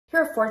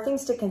Here are 4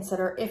 things to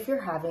consider if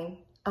you're having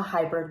a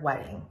hybrid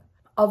wedding.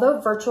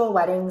 Although virtual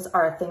weddings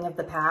are a thing of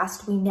the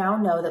past, we now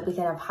know that we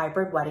can have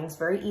hybrid weddings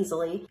very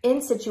easily in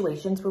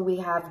situations where we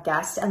have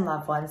guests and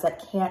loved ones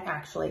that can't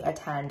actually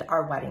attend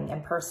our wedding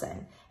in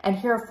person. And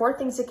here are 4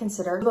 things to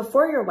consider.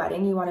 Before your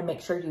wedding, you want to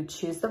make sure you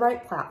choose the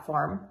right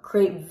platform,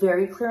 create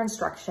very clear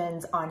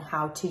instructions on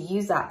how to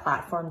use that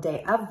platform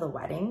day of the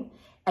wedding,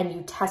 and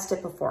you test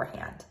it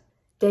beforehand.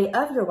 Day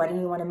of your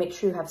wedding, you want to make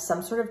sure you have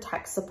some sort of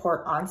tech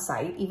support on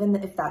site, even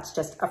if that's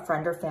just a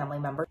friend or family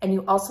member. And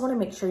you also want to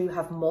make sure you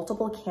have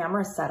multiple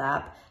cameras set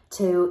up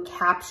to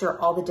capture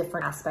all the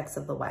different aspects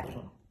of the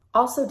wedding.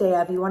 Also, day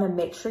of, you want to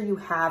make sure you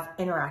have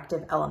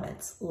interactive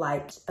elements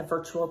like a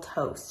virtual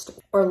toast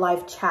or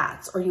live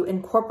chats, or you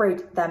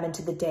incorporate them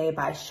into the day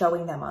by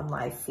showing them on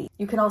live feed.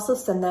 You can also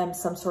send them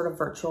some sort of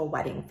virtual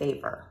wedding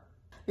favor.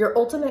 Your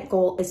ultimate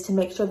goal is to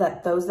make sure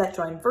that those that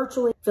join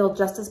virtually feel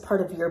just as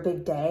part of your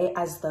big day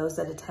as those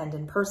that attend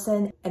in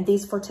person. And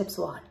these 4 tips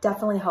will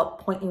definitely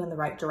help point you in the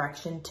right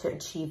direction to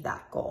achieve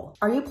that goal.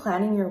 Are you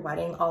planning your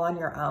wedding all on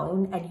your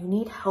own and you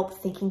need help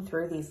thinking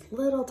through these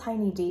little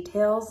tiny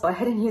details? Go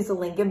ahead and use the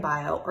link in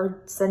bio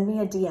or send me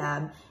a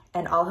DM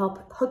and I'll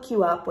help hook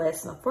you up with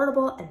some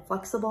affordable and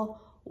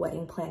flexible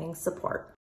wedding planning support.